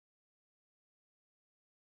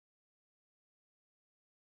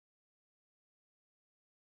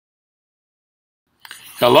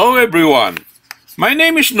Hello everyone. My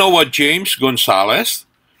name is Noah James Gonzalez.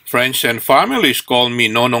 Friends and families call me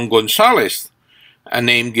Nonong Gonzalez, a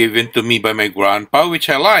name given to me by my grandpa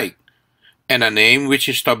which I like, and a name which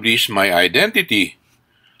established my identity.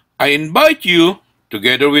 I invite you,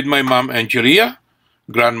 together with my mom Angelia,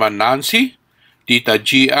 Grandma Nancy, Tita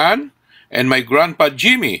Gian, and my grandpa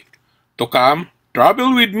Jimmy, to come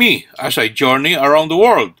travel with me as I journey around the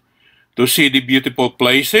world to see the beautiful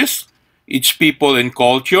places, its people and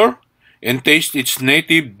culture, and taste its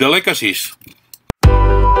native delicacies.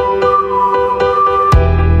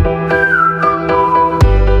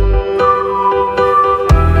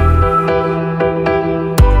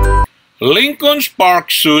 Lincoln's Park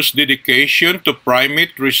Zoo's dedication to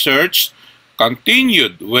primate research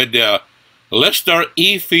continued with the Lester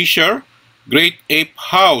E. Fisher Great Ape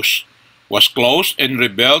House was closed and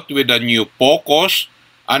rebuilt with a new focus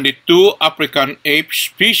on the two African ape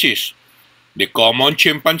species, the common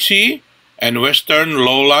chimpanzee and western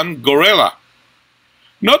lowland gorilla.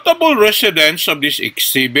 Notable residents of this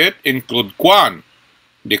exhibit include Kwan,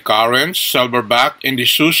 the current silverback in the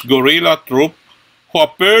zoo's gorilla troupe who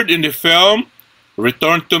appeared in the film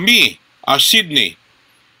Return to Me as Sidney,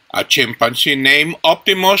 a chimpanzee named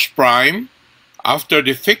Optimus Prime after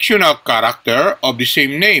the fictional character of the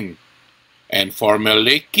same name, and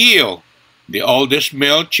formerly Keo, the oldest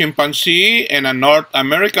male chimpanzee in a North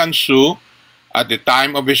American zoo at the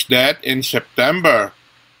time of his death in September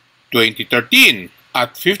 2013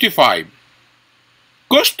 at 55.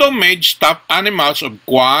 Custom-made stuffed animals of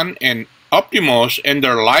Kwan and Optimus and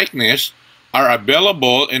their likeness are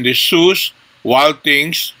available in the zoo's Wild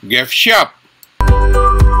Things gift shop.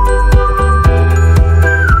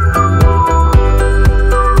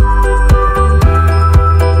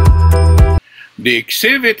 The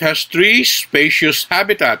exhibit has three spacious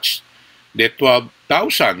habitats: the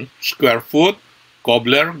 12,000 square foot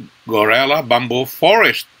Cobbler Gorilla Bamboo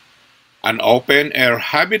Forest, an open-air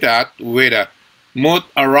habitat with a moat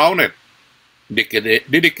around it,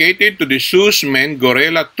 dedicated to the zoo's main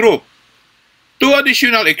gorilla troupe. Two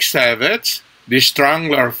additional exhibits, the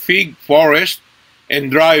Strangler Fig Forest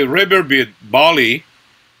and Dry Riverbed Valley,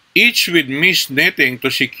 each with mesh netting to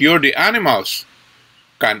secure the animals,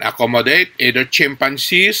 can accommodate either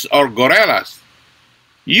chimpanzees or gorillas.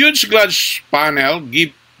 Huge glass panel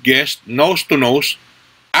give guests nose-to-nose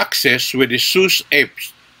access with the zoo's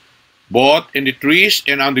apes, both in the trees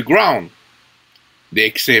and on the ground. The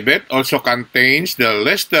exhibit also contains the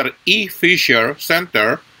Lester E. Fisher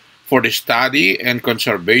Center for the Study and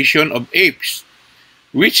Conservation of Apes,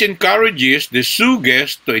 which encourages the zoo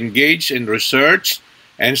guests to engage in research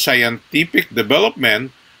and scientific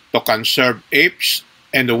development to conserve apes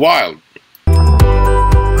and the wild.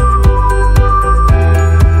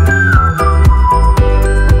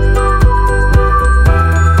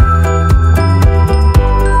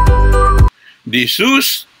 The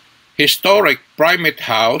zoo's historic primate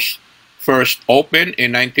house first opened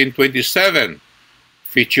in 1927,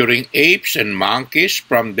 featuring apes and monkeys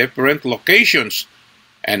from different locations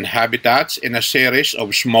and habitats in a series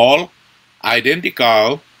of small,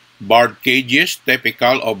 identical bird cages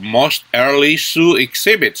typical of most early zoo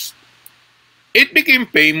exhibits. It became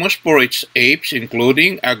famous for its apes,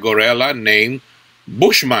 including a gorilla named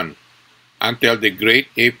Bushman, until the Great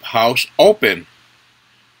Ape House opened.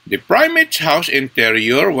 The primate's house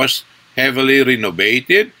interior was heavily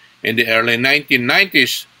renovated in the early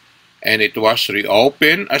 1990s, and it was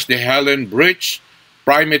reopened as the Helen Bridge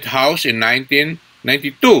Primate House in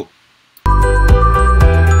 1992.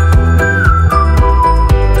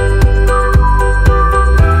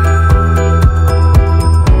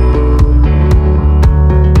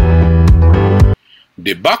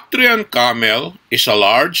 The Bactrian camel is a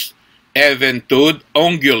large, even-toed,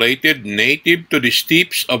 ungulated native to the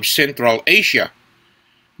steppes of Central Asia.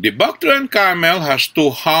 The Bactrian camel has two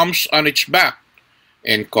humps on its back,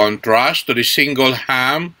 in contrast to the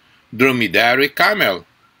single-hump dromedary camel.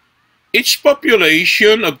 Its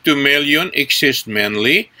population of 2 million exists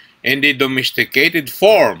mainly in the domesticated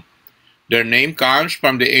form. Their name comes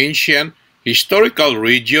from the ancient historical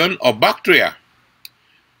region of Bactria.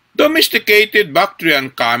 Domesticated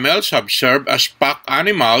Bactrian camels have served as pack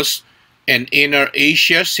animals in Inner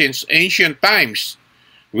Asia since ancient times.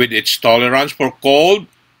 With its tolerance for cold,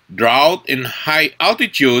 drought, and high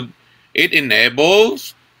altitude, it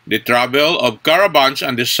enables the travel of caravans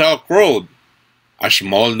on the Silk Road. A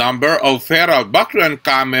small number of feral Bactrian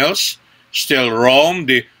camels still roam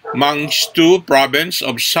the Mangstu province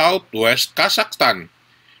of southwest Kazakhstan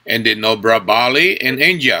and the Nobra Valley in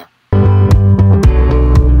India.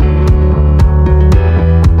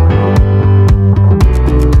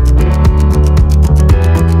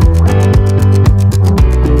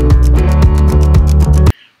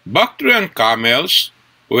 Bactrian camels,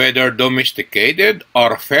 whether domesticated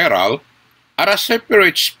or feral, are a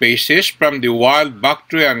separate species from the wild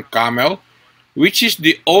Bactrian camel, which is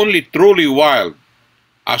the only truly wild,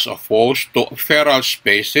 as opposed to feral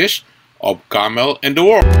species of camel in the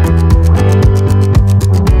world.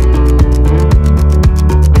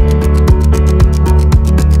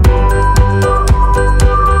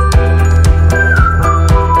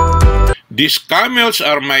 These camels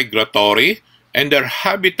are migratory, and their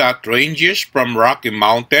habitat ranges from rocky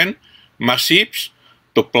mountain massifs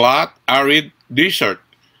to flat, arid desert,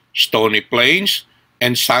 stony plains,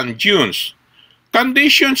 and sand dunes.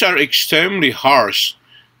 Conditions are extremely harsh.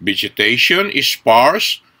 Vegetation is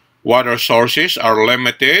sparse, water sources are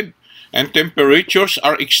limited, and temperatures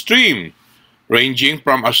are extreme, ranging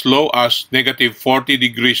from as low as -40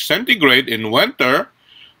 degrees centigrade in winter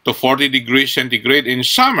to 40 degrees centigrade in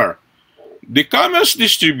summer. The camel's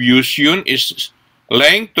distribution is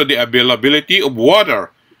linked to the availability of water,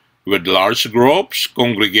 with large groups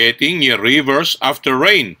congregating near rivers after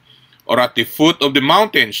rain or at the foot of the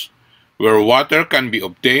mountains, where water can be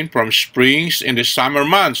obtained from springs in the summer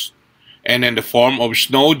months and in the form of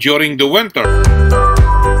snow during the winter.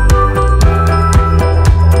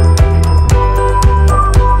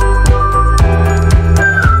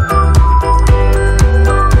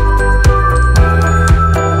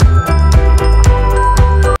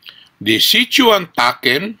 The Sichuan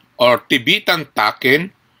takin or Tibetan takin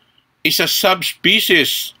is a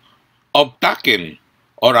subspecies of takin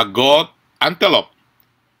or a goat antelope.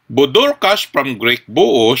 Budorcas from Greek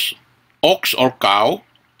buos, ox or cow,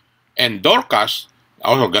 and dorcas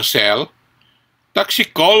or gazelle,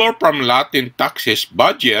 taxicolor from Latin taxis,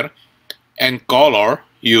 badger, and color,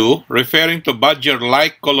 hue, referring to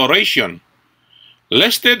badger-like coloration.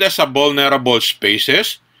 Listed as a vulnerable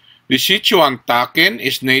species, the Sichuan takin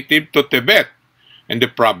is native to Tibet and the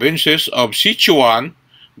provinces of Sichuan,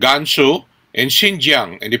 Gansu, and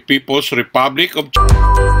Xinjiang in the People's Republic of China.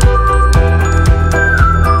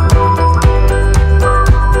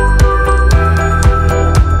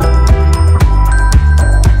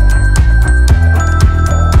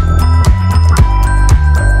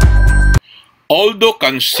 Although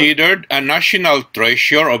considered a national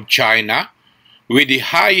treasure of China with the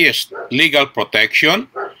highest legal protection,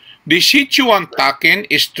 the Sichuan takin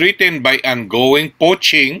is threatened by ongoing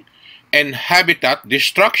poaching and habitat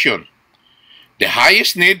destruction. The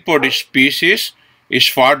highest need for this species is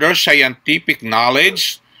further scientific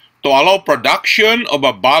knowledge to allow production of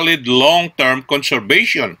a valid long-term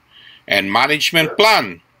conservation and management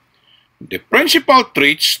plan. The principal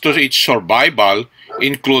threats to its survival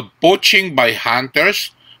include poaching by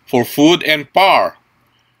hunters for food and power.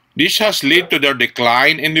 This has led to their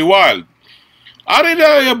decline in the wild. A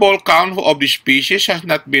reliable count of the species has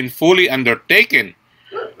not been fully undertaken,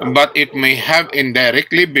 but it may have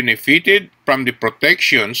indirectly benefited from the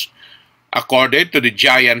protections accorded to the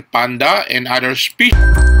giant panda and other species.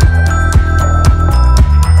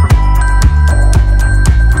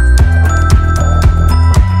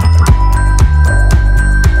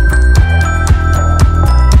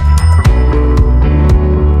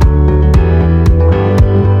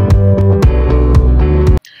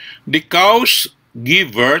 The cows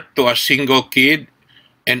give birth to a single kid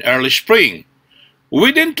in early spring.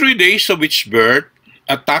 Within 3 days of its birth,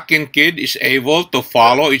 a takin kid is able to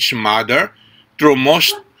follow its mother through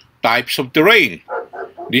most types of terrain.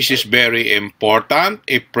 This is very important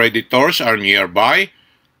if predators are nearby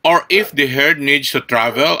or if the herd needs to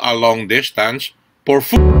travel a long distance for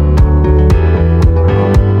food.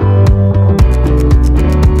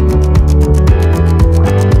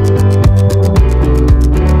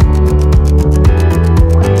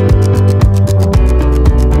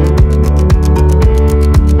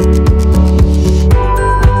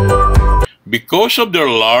 Because of their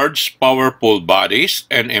large, powerful bodies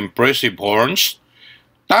and impressive horns,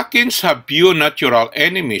 takins have few natural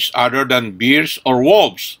enemies other than bears or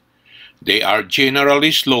wolves. They are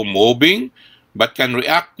generally slow-moving but can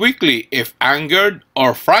react quickly if angered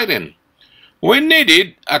or frightened. When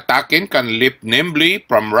needed, a takin can leap nimbly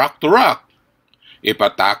from rock to rock. If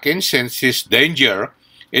a takin senses danger,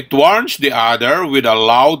 it warns the other with a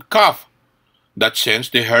loud cough that sends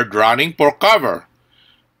the herd running for cover.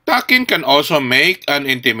 Takin can also make an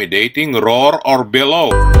intimidating roar or bellow.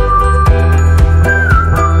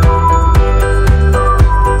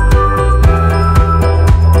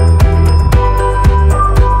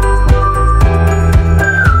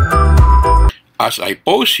 As I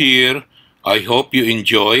pause here, I hope you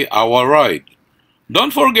enjoy our ride.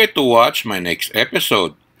 Don't forget to watch my next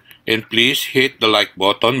episode, and please hit the like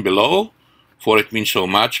button below, for it means so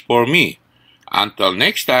much for me. Until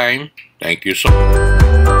next time, thank you so much.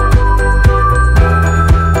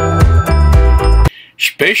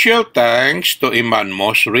 Special thanks to Iman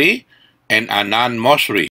Mosri and Anan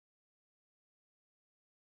Mosri.